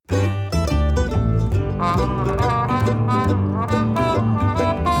Are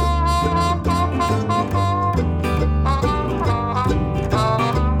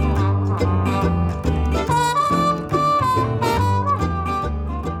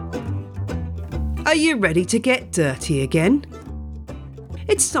you ready to get dirty again?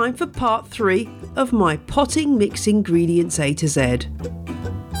 It's time for part 3 of my potting mix ingredients A to Z.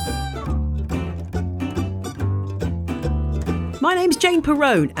 My name's Jane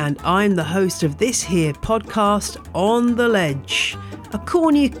Perrone and I'm the host of this here podcast, On the Ledge, a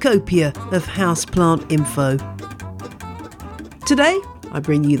cornucopia of houseplant info. Today I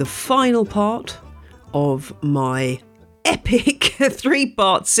bring you the final part of my epic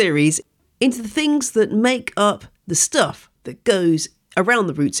 3-part series into the things that make up the stuff that goes around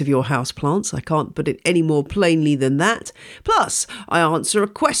the roots of your houseplants. I can't put it any more plainly than that. Plus, I answer a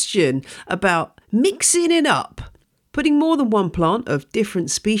question about mixing it up, putting more than one plant of different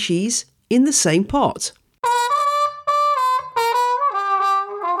species in the same pot.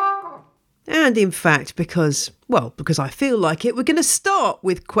 And in fact, because I feel like it, we're going to start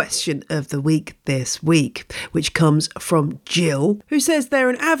with question of the week this week, which comes from Jill, who says they're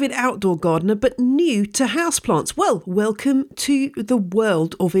an avid outdoor gardener but new to houseplants. Well, welcome to the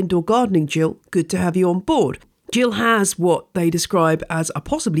world of indoor gardening, Jill. Good to have you on board. Jill has what they describe as a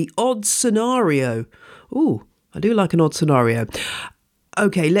possibly odd scenario. Ooh, I do like an odd scenario.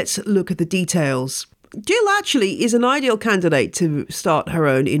 Okay, let's look at the details. Jill actually is an ideal candidate to start her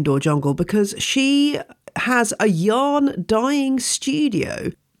own indoor jungle because she has a yarn dyeing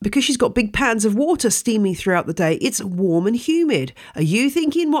studio. Because she's got big pans of water steaming throughout the day, it's warm and humid. Are you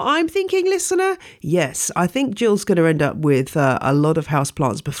thinking what I'm thinking, listener? Yes, I think Jill's going to end up with a lot of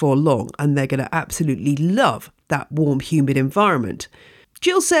houseplants before long, and they're going to absolutely love that warm, humid environment.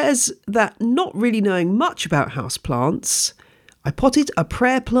 Jill says that not really knowing much about houseplants, I potted a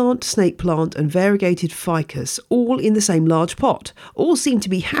prayer plant, snake plant and variegated ficus all in the same large pot. All seem to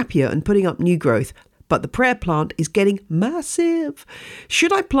be happier and putting up new growth, but the prayer plant is getting massive.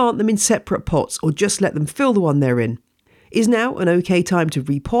 Should I plant them in separate pots or just let them fill the one they're in? Is now an okay time to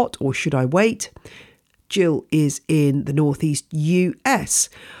repot or should I wait? Jill is in the northeast US.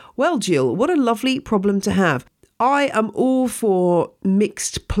 Well, Jill, what a lovely problem to have. I am all for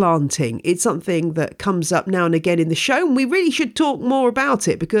mixed planting. It's something that comes up now and again in the show, and we really should talk more about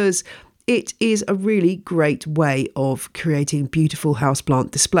it because it is a really great way of creating beautiful houseplant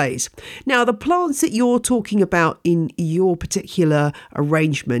displays. Now, the plants that you're talking about in your particular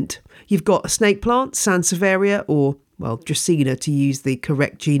arrangement, you've got a snake plant, Sansevieria, or well, Dracaena to use the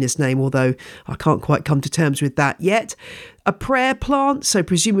correct genus name, although I can't quite come to terms with that yet. A prayer plant, so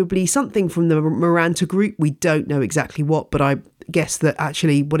presumably something from the Maranta group. We don't know exactly what, but I guess that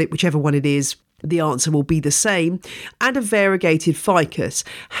actually whichever one it is, the answer will be the same. And a variegated ficus.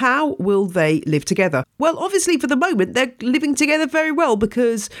 How will they live together? Well, obviously for the moment, they're living together very well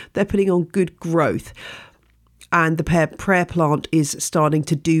because they're putting on good growth. And the prayer plant is starting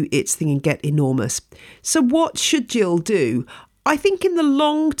to do its thing and get enormous. So what should Jill do? I think in the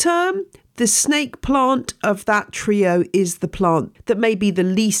long term, the snake plant of that trio is the plant that may be the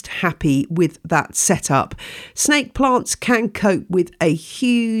least happy with that setup. Snake plants can cope with a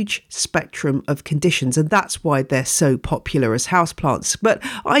huge spectrum of conditions, and that's why they're so popular as houseplants. But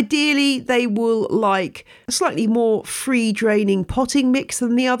ideally, they will like a slightly more free-draining potting mix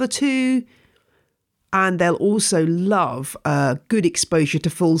than the other two. And they'll also love good exposure to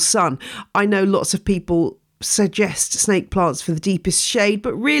full sun. I know lots of people suggest snake plants for the deepest shade,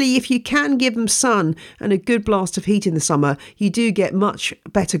 but really if you can give them sun and a good blast of heat in the summer, you do get much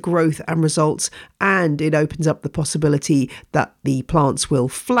better growth and results, and it opens up the possibility that the plants will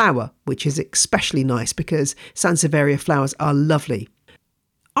flower, which is especially nice because Sansevieria flowers are lovely.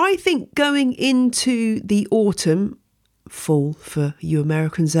 I think going into the autumn, fall for you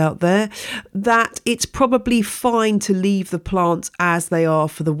Americans out there, that it's probably fine to leave the plants as they are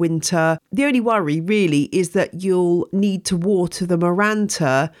for the winter. The only worry really is that you'll need to water the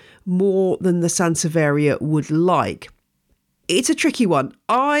Maranta more than the Sansevieria would like. It's a tricky one.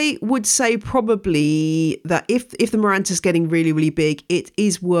 I would say probably that if the Maranta's getting really, really big, it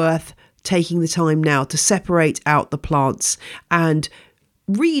is worth taking the time now to separate out the plants and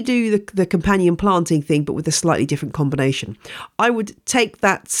redo the companion planting thing, but with a slightly different combination. I would take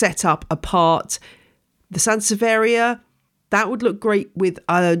that setup apart. The Sansevieria, that would look great with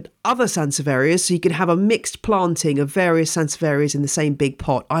other Sansevierias, so you could have a mixed planting of various Sansevierias in the same big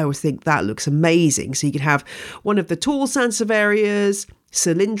pot. I always think that looks amazing. So you could have one of the tall Sansevierias,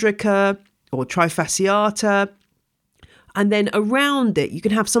 Cylindrica or Trifasciata, and then around it you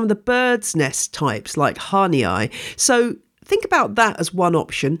can have some of the bird's nest types like Harnii. So think about that as one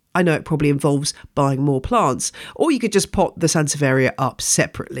option. I know it probably involves buying more plants, or you could just pot the Sansevieria up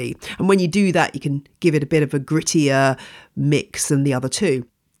separately. And when you do that, you can give it a bit of a grittier mix than the other two.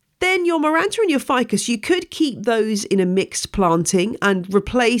 Then your Maranta and your Ficus, you could keep those in a mixed planting and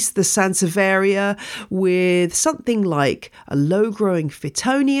replace the Sansevieria with something like a low-growing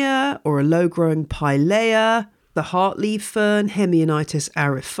Fittonia or a low-growing Pilea, the heartleaf fern, Hemianitis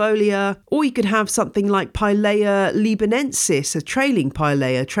aerifolia, or you could have something like Pilea libanensis, a trailing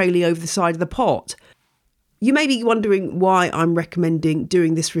Pilea, trailing over the side of the pot. You may be wondering why I'm recommending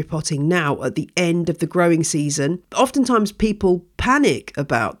doing this repotting now at the end of the growing season. Oftentimes people panic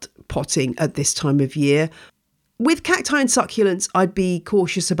about potting at this time of year. With cacti and succulents, I'd be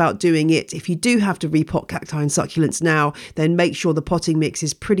cautious about doing it. If you do have to repot cacti and succulents now, then make sure the potting mix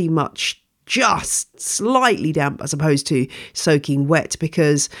is pretty much just slightly damp as opposed to soaking wet,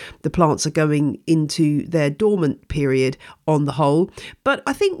 because the plants are going into their dormant period on the whole. But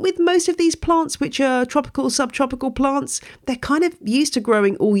I think with most of these plants, which are tropical, subtropical plants, they're kind of used to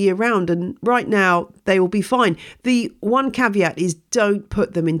growing all year round, and right now they will be fine. The one caveat is don't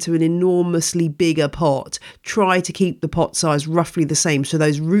put them into an enormously bigger pot. Try to keep the pot size roughly the same so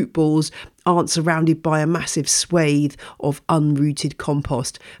those root balls aren't surrounded by a massive swathe of unrooted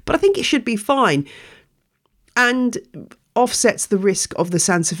compost. But I think it should be fine, and offsets the risk of the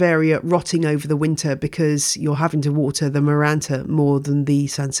Sansevieria rotting over the winter because you're having to water the Maranta more than the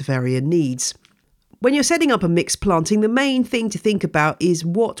Sansevieria needs. When you're setting up a mixed planting, the main thing to think about is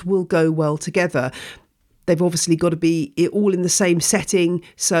what will go well together. They've obviously got to be all in the same setting,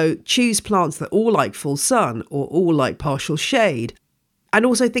 so choose plants that all like full sun or all like partial shade. And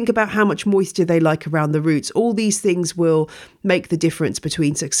also think about how much moisture they like around the roots. All these things will make the difference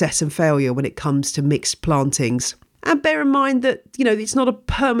between success and failure when it comes to mixed plantings. And bear in mind that, it's not a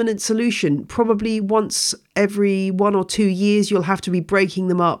permanent solution. Probably once every 1 or 2 years, you'll have to be breaking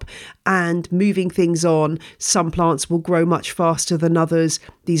them up and moving things on. Some plants will grow much faster than others.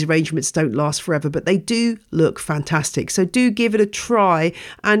 These arrangements don't last forever, but they do look fantastic. So do give it a try.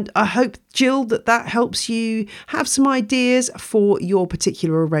 And I hope, Jill, that helps you have some ideas for your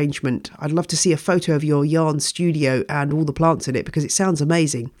particular arrangement. I'd love to see a photo of your yarn studio and all the plants in it, because it sounds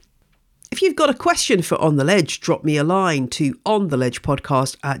amazing. If you've got a question for On The Ledge, drop me a line to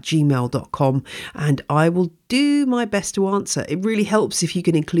ontheledgepodcast@gmail.com and I will do my best to answer. It really helps if you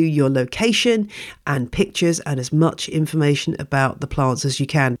can include your location and pictures and as much information about the plants as you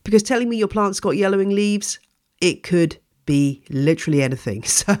can, because telling me your plant's got yellowing leaves, it could be literally anything.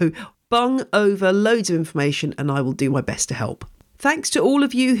 So bung over loads of information and I will do my best to help. Thanks to all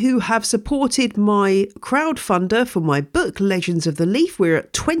of you who have supported my crowdfunder for my book, Legends of the Leaf. We're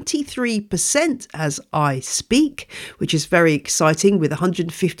at 23% as I speak, which is very exciting, with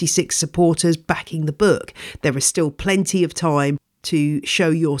 156 supporters backing the book. There is still plenty of time to show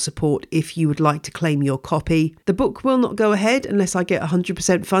your support if you would like to claim your copy. The book will not go ahead unless I get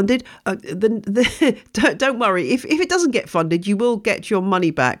 100% funded. Don't worry, if it doesn't get funded, you will get your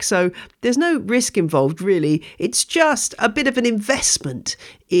money back. So there's no risk involved, really. It's just a bit of an investment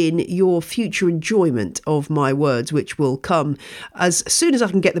in your future enjoyment of my words, which will come as soon as I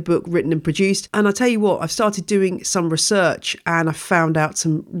can get the book written and produced. And I tell you what, I've started doing some research and I found out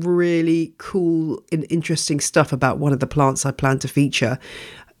some really cool and interesting stuff about one of the plants I plan to feature.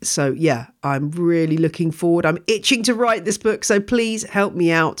 So yeah, I'm really looking forward. I'm itching to write this book, so please help me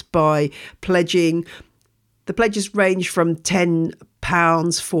out by pledging. The pledges range from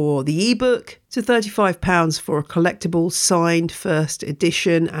 £10 for the ebook to £35 for a collectible signed first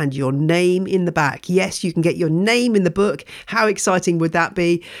edition and your name in the back. Yes, you can get your name in the book. How exciting would that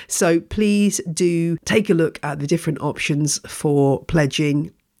be? So please do take a look at the different options for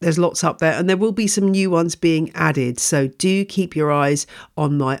pledging. There's lots up there and there will be some new ones being added. So do keep your eyes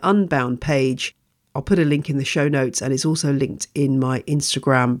on my Unbound page. I'll put a link in the show notes and it's also linked in my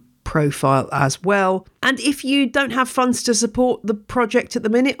Instagram profile as well. And if you don't have funds to support the project at the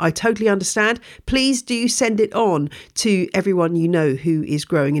minute, I totally understand. Please do send it on to everyone you know who is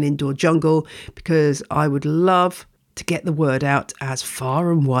growing an indoor jungle, because I would love to get the word out as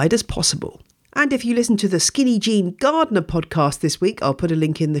far and wide as possible. And if you listen to the Skinny Jean Gardener podcast this week, I'll put a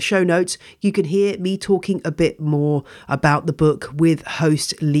link in the show notes. You can hear me talking a bit more about the book with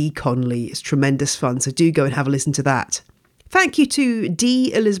host Lee Conley. It's tremendous fun, so do go and have a listen to that. Thank you to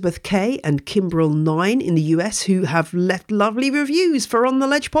D. Elizabeth K. and Kimbrel9 in the US who have left lovely reviews for On The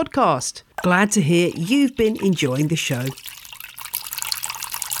Ledge podcast. Glad to hear you've been enjoying the show.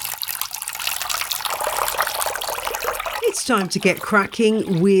 It's time to get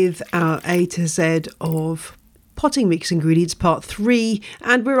cracking with our A to Z of potting mix ingredients part 3,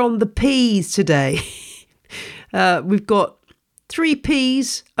 and we're on the peas today. We've got 3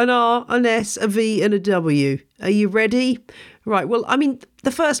 P's, an R, an S, a V and a W. Are you ready? Right, well,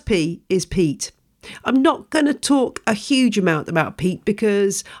 the first P is peat. I'm not going to talk a huge amount about peat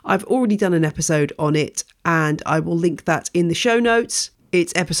because I've already done an episode on it and I will link that in the show notes.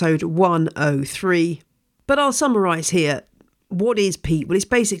 It's episode 103. But I'll summarise here. What is peat? Well, it's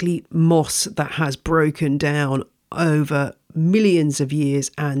basically moss that has broken down over millions of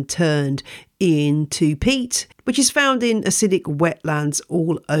years and turned into peat, which is found in acidic wetlands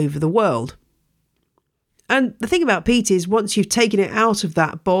all over the world. And the thing about peat is once you've taken it out of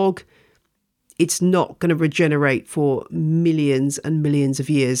that bog, it's not going to regenerate for millions and millions of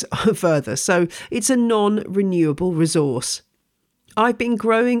years further. So it's a non-renewable resource. I've been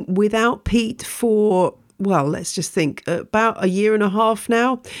growing without peat for, well, let's just think, about a year and a half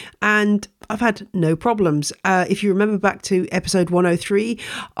now, and I've had no problems. If you remember back to episode 103,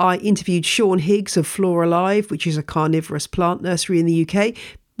 I interviewed Sean Higgs of Flora Live, which is a carnivorous plant nursery in the UK.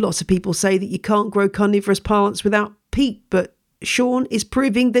 Lots of people say that you can't grow carnivorous plants without peat, but Sean is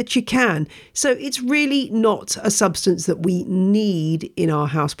proving that you can. So it's really not a substance that we need in our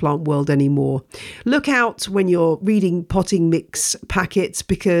houseplant world anymore. Look out when you're reading potting mix packets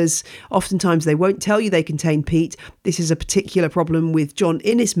because oftentimes they won't tell you they contain peat. This is a particular problem with John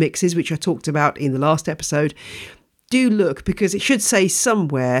Innes mixes, which I talked about in the last episode. Do look because it should say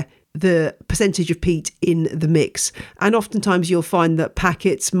somewhere the percentage of peat in the mix. And oftentimes you'll find that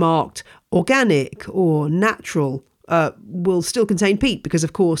packets marked organic or natural will still contain peat because,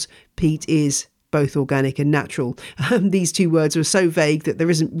 of course, peat is both organic and natural. These two words are so vague that there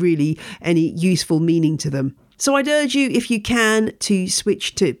isn't really any useful meaning to them. So I'd urge you, if you can, to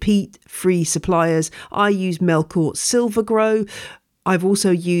switch to peat-free suppliers. I use Melcourt Silvergrow. I've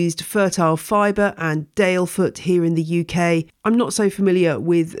also used Fertile Fibre and Dalefoot here in the UK. I'm not so familiar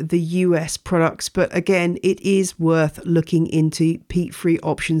with the US products, but again, it is worth looking into peat-free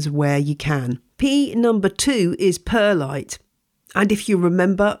options where you can. P number 2 is perlite. And if you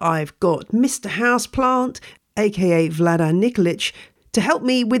remember, I've got Mr. Houseplant, aka Vladan Nikolic, to help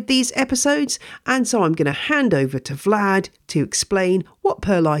me with these episodes. And so I'm going to hand over to Vlad to explain what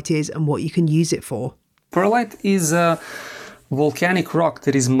perlite is and what you can use it for. Perlite is a volcanic rock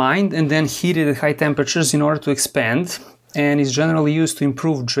that is mined and then heated at high temperatures in order to expand, and is generally used to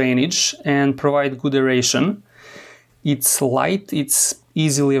improve drainage and provide good aeration. It's light, it's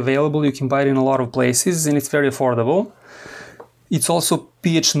easily available, you can buy it in a lot of places, and it's very affordable. It's also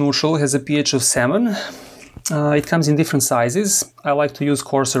pH neutral, has a pH of 7. It comes in different sizes. I like to use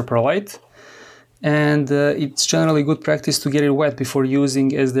coarser perlite, and it's generally good practice to get it wet before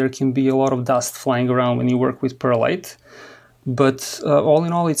using, as there can be a lot of dust flying around when you work with perlite. But all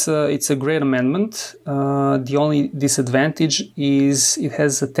in all, it's a great amendment. The only disadvantage is it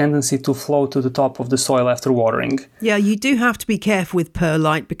has a tendency to flow to the top of the soil after watering. Yeah, you do have to be careful with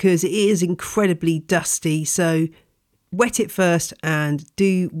perlite because it is incredibly dusty. So wet it first and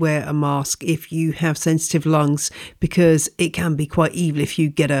do wear a mask if you have sensitive lungs because it can be quite evil if you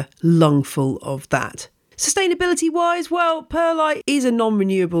get a lungful of that. Sustainability wise, well, perlite is a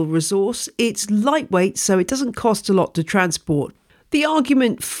non-renewable resource. It's lightweight, so it doesn't cost a lot to transport. The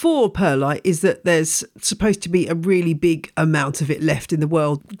argument for perlite is that there's supposed to be a really big amount of it left in the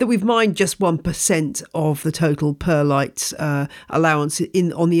world, that we've mined just 1% of the total perlite allowance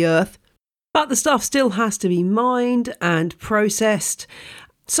on the earth. But the stuff still has to be mined and processed.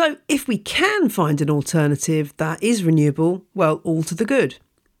 So if we can find an alternative that is renewable, well, all to the good.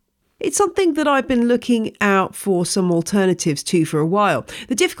 It's something that I've been looking out for some alternatives to for a while.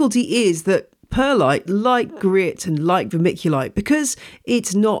 The difficulty is that perlite, like grit and like vermiculite, because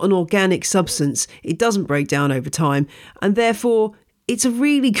it's not an organic substance, it doesn't break down over time, and therefore it's a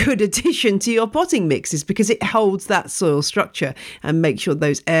really good addition to your potting mixes because it holds that soil structure and makes sure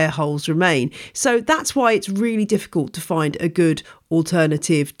those air holes remain. So that's why it's really difficult to find a good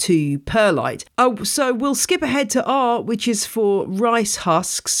alternative to perlite. Oh, so we'll skip ahead to R, which is for rice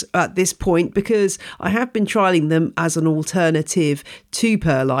husks at this point because I have been trialling them as an alternative to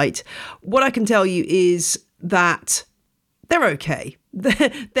perlite. What I can tell you is that they're okay.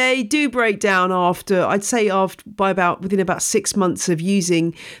 They do break down within about 6 months of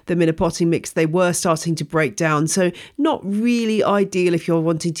using them in a potting mix, they were starting to break down. So not really ideal if you're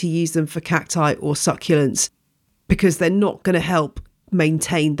wanting to use them for cacti or succulents because they're not going to help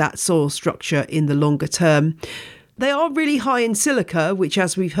maintain that soil structure in the longer term. They are really high in silica, which,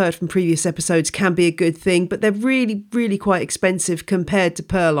 as we've heard from previous episodes, can be a good thing, but they're really, really quite expensive compared to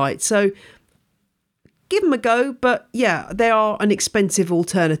perlite. So give them a go, but yeah, they are an expensive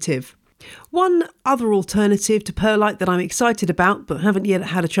alternative. One other alternative to perlite that I'm excited about but haven't yet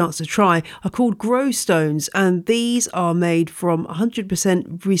had a chance to try are called grow stones, and these are made from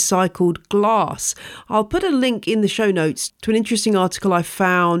 100% recycled glass. I'll put a link in the show notes to an interesting article I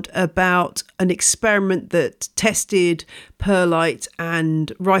found about an experiment that tested perlite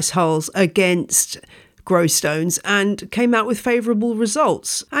and rice hulls against grow stones and came out with favourable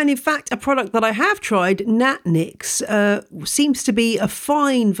results. And in fact, a product that I have tried, Natnix, seems to be a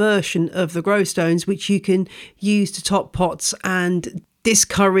fine version of the grow stones, which you can use to top pots and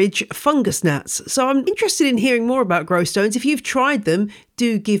discourage fungus gnats. So I'm interested in hearing more about grow stones. If you've tried them,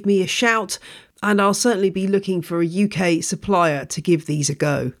 do give me a shout, and I'll certainly be looking for a UK supplier to give these a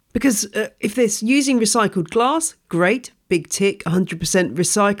go. Because if they're using recycled glass, great, big tick, 100%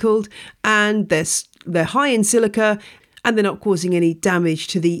 recycled, and they're high in silica and they're not causing any damage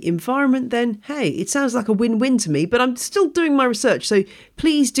to the environment, then hey, it sounds like a win-win to me. But I'm still doing my research, so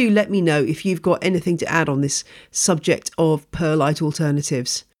please do let me know if you've got anything to add on this subject of perlite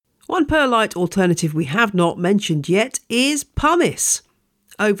alternatives. One perlite alternative we have not mentioned yet is pumice.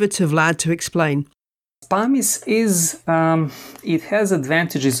 Over to Vlad to explain. Pumice it has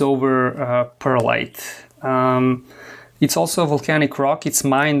advantages over perlite. It's also a volcanic rock. It's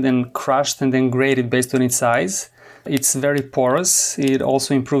mined and crushed and then graded based on its size. It's very porous. It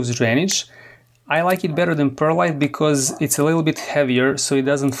also improves drainage. I like it better than perlite because it's a little bit heavier, so it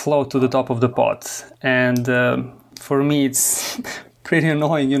doesn't float to the top of the pot. And for me, it's pretty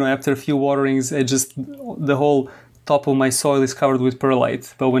annoying. After a few waterings, the whole top of my soil is covered with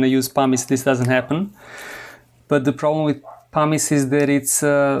perlite. But when I use pumice, this doesn't happen. But the problem with pumice is that it's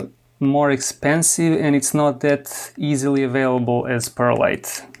more expensive and it's not that easily available as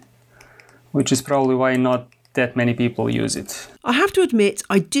perlite, which is probably why not that many people use it. I have to admit,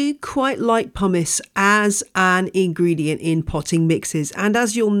 I do quite like pumice as an ingredient in potting mixes. And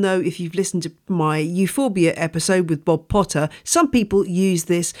as you'll know if you've listened to my Euphorbia episode with Bob Potter, some people use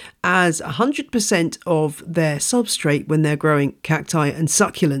this as 100% of their substrate when they're growing cacti and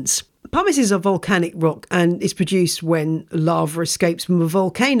succulents. Pumice is a volcanic rock and is produced when lava escapes from a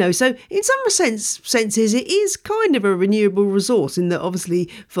volcano. So in some senses, it is kind of a renewable resource in that obviously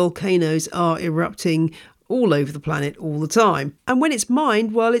volcanoes are erupting all over the planet all the time. And when it's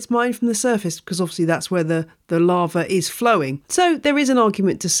mined, well, it's mined from the surface because obviously that's where the lava is flowing. So there is an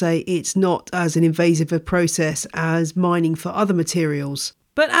argument to say it's not as an invasive a process as mining for other materials.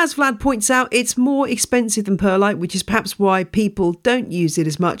 But as Vlad points out, it's more expensive than perlite, which is perhaps why people don't use it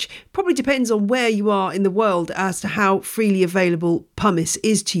as much. Probably depends on where you are in the world as to how freely available pumice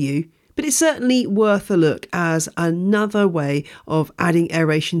is to you. But it's certainly worth a look as another way of adding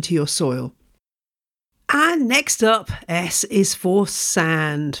aeration to your soil. And next up, S is for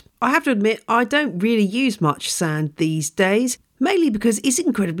sand. I have to admit, I don't really use much sand these days, mainly because it's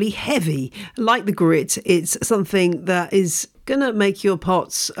incredibly heavy. Like the grit, it's something that is going to make your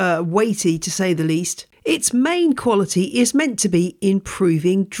pots weighty, to say the least. Its main quality is meant to be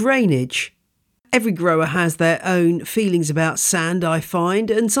improving drainage. Every grower has their own feelings about sand, I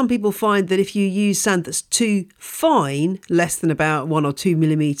find, and some people find that if you use sand that's too fine, less than about 1 or 2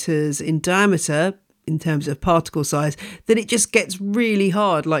 millimetres in diameter, in terms of particle size, that it just gets really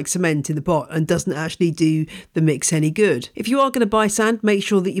hard like cement in the pot and doesn't actually do the mix any good. If you are going to buy sand, make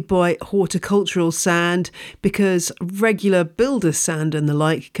sure that you buy horticultural sand because regular builder's sand and the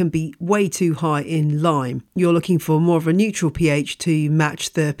like can be way too high in lime. You're looking for more of a neutral pH to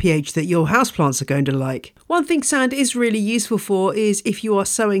match the pH that your houseplants are going to like. One thing sand is really useful for is if you are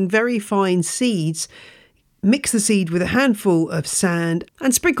sowing very fine seeds, mix the seed with a handful of sand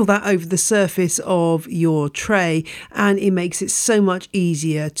and sprinkle that over the surface of your tray, and it makes it so much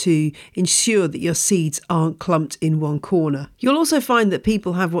easier to ensure that your seeds aren't clumped in one corner. You'll also find that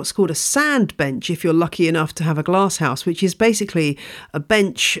people have what's called a sand bench if you're lucky enough to have a glass house, which is basically a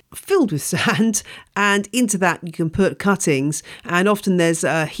bench filled with sand, and into that you can put cuttings, and often there's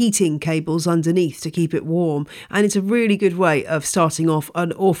heating cables underneath to keep it warm, and it's a really good way of starting off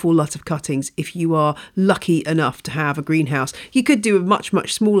an awful lot of cuttings if you are lucky enough to have a greenhouse. You could do a much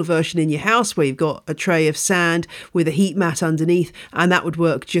smaller version in your house where you've got a tray of sand with a heat mat underneath, and that would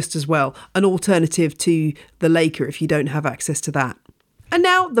work just as well. An alternative to the Laker if you don't have access to that. And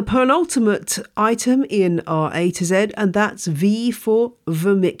now the penultimate item in our A to Z, and that's V for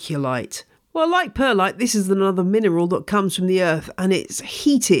vermiculite. Well, like perlite, this is another mineral that comes from the earth, and it's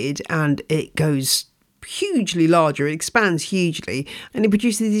heated and it goes hugely larger, it expands hugely, and it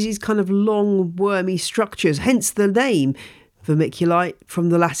produces these kind of long wormy structures, hence the name vermiculite, from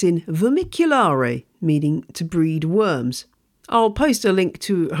the Latin vermiculare, meaning to breed worms. I'll post a link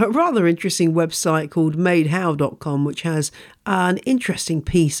to a rather interesting website called madehow.com, which has an interesting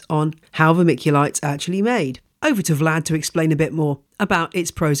piece on how vermiculite's actually made. Over to Vlad to explain a bit more about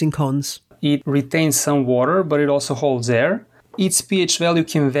its pros and cons. It retains some water, but it also holds air. Its pH value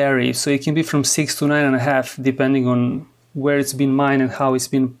can vary, so it can be from 6 to 9.5, depending on where it's been mined and how it's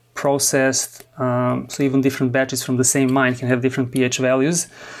been processed. So even different batches from the same mine can have different pH values.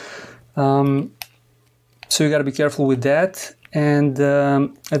 So you got to be careful with that. And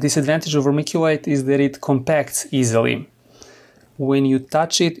a disadvantage of vermiculite is that it compacts easily. When you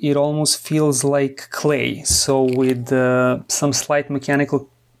touch it, it almost feels like clay. So with some slight mechanical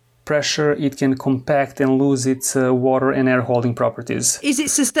pressure, it can compact and lose its water and air holding properties. Is it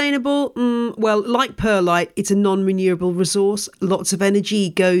sustainable? Well, like perlite, it's a non-renewable resource. Lots of energy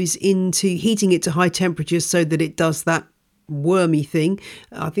goes into heating it to high temperatures so that it does that wormy thing.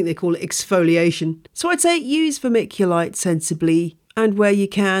 I think they call it exfoliation. So I'd say use vermiculite sensibly, and where you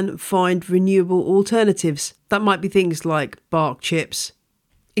can, find renewable alternatives. That might be things like bark chips,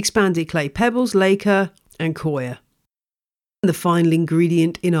 expanded clay pebbles, lacquer and coir. The final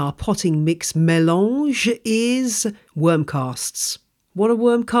ingredient in our potting mix mélange is worm casts. What are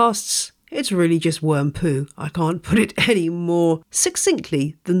worm casts? It's really just worm poo. I can't put it any more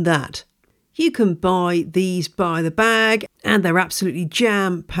succinctly than that. You can buy these by the bag, and they're absolutely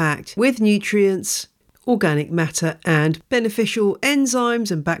jam-packed with nutrients, organic matter and beneficial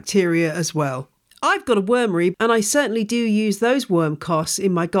enzymes and bacteria as well. I've got a wormery, and I certainly do use those worm casts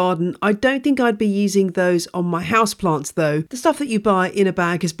in my garden. I don't think I'd be using those on my houseplants though. The stuff that you buy in a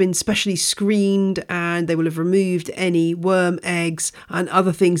bag has been specially screened, and they will have removed any worm eggs and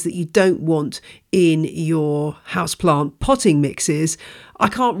other things that you don't want in your houseplant potting mixes. I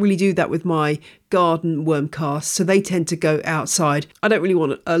can't really do that with my garden worm casts, so they tend to go outside. I don't really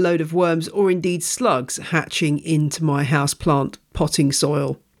want a load of worms or indeed slugs hatching into my houseplant potting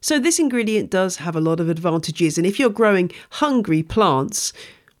soil. So this ingredient does have a lot of advantages, and if you're growing hungry plants,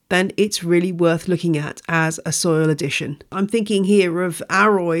 then it's really worth looking at as a soil addition. I'm thinking here of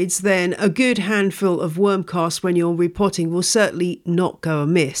aroids, then a good handful of worm casts when you're repotting will certainly not go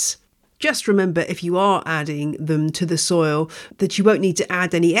amiss. Just remember, if you are adding them to the soil, that you won't need to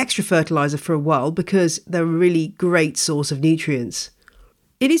add any extra fertiliser for a while, because they're a really great source of nutrients.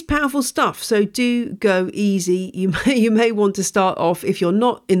 It is powerful stuff, so do go easy. You may want to start off, if you're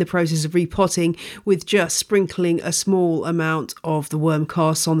not in the process of repotting, with just sprinkling a small amount of the worm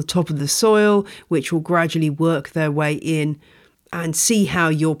casts on the top of the soil, which will gradually work their way in, and see how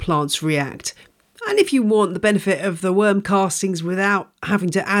your plants react. And if you want the benefit of the worm castings without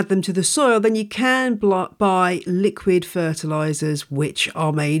having to add them to the soil, then you can buy liquid fertilisers which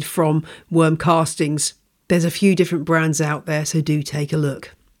are made from worm castings. There's a few different brands out there, so do take a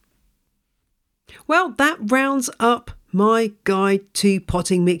look. Well, that rounds up my guide to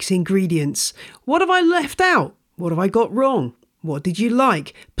potting mix ingredients. What have I left out? What have I got wrong? What did you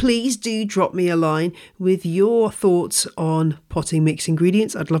like? Please do drop me a line with your thoughts on potting mix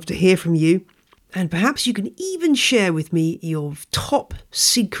ingredients. I'd love to hear from you. And perhaps you can even share with me your top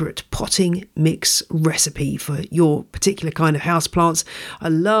secret potting mix recipe for your particular kind of houseplants. I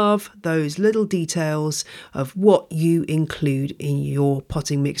love those little details of what you include in your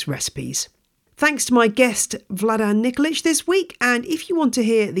potting mix recipes. Thanks to my guest Vladan Nikolic this week, and if you want to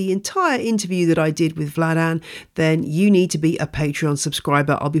hear the entire interview that I did with Vladan, then you need to be a Patreon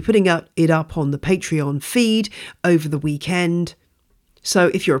subscriber. I'll be putting it up on the Patreon feed over the weekend.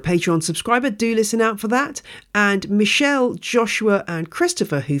 So if you're a Patreon subscriber, do listen out for that. And Michelle, Joshua and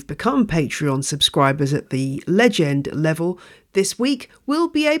Christopher, who've become Patreon subscribers at the legend level this week, will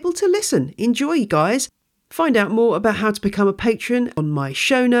be able to listen. Enjoy, guys. Find out more about how to become a patron on my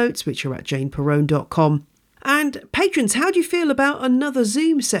show notes, which are at janeperrone.com. And patrons, how do you feel about another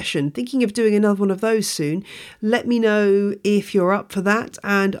Zoom session? Thinking of doing another one of those soon. Let me know if you're up for that,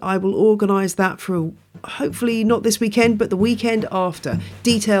 and I will organise that for hopefully not this weekend, but the weekend after.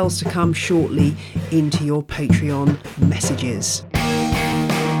 Details to come shortly into your Patreon messages.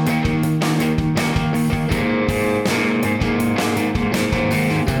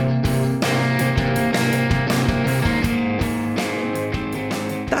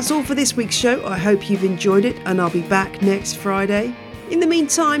 That's all for this week's show. I hope you've enjoyed it, and I'll be back next Friday. In the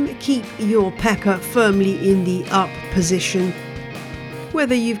meantime, keep your pecker firmly in the up position.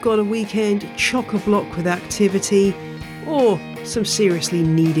 Whether you've got a weekend chock-a-block with activity or some seriously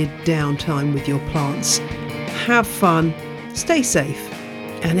needed downtime with your plants, have fun, stay safe,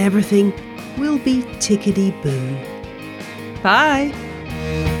 and everything will be tickety-boo. Bye!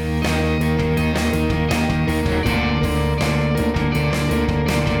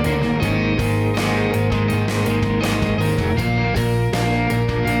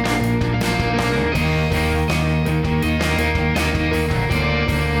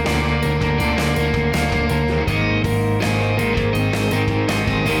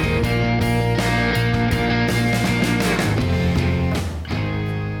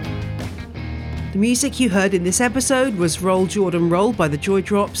 The music you heard in this episode was Roll Jordan Roll by the Joy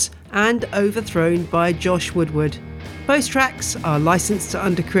Drops and Overthrown by Josh Woodward. Both tracks are licensed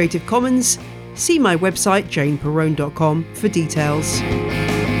under Creative Commons. See my website janeperrone.com for details.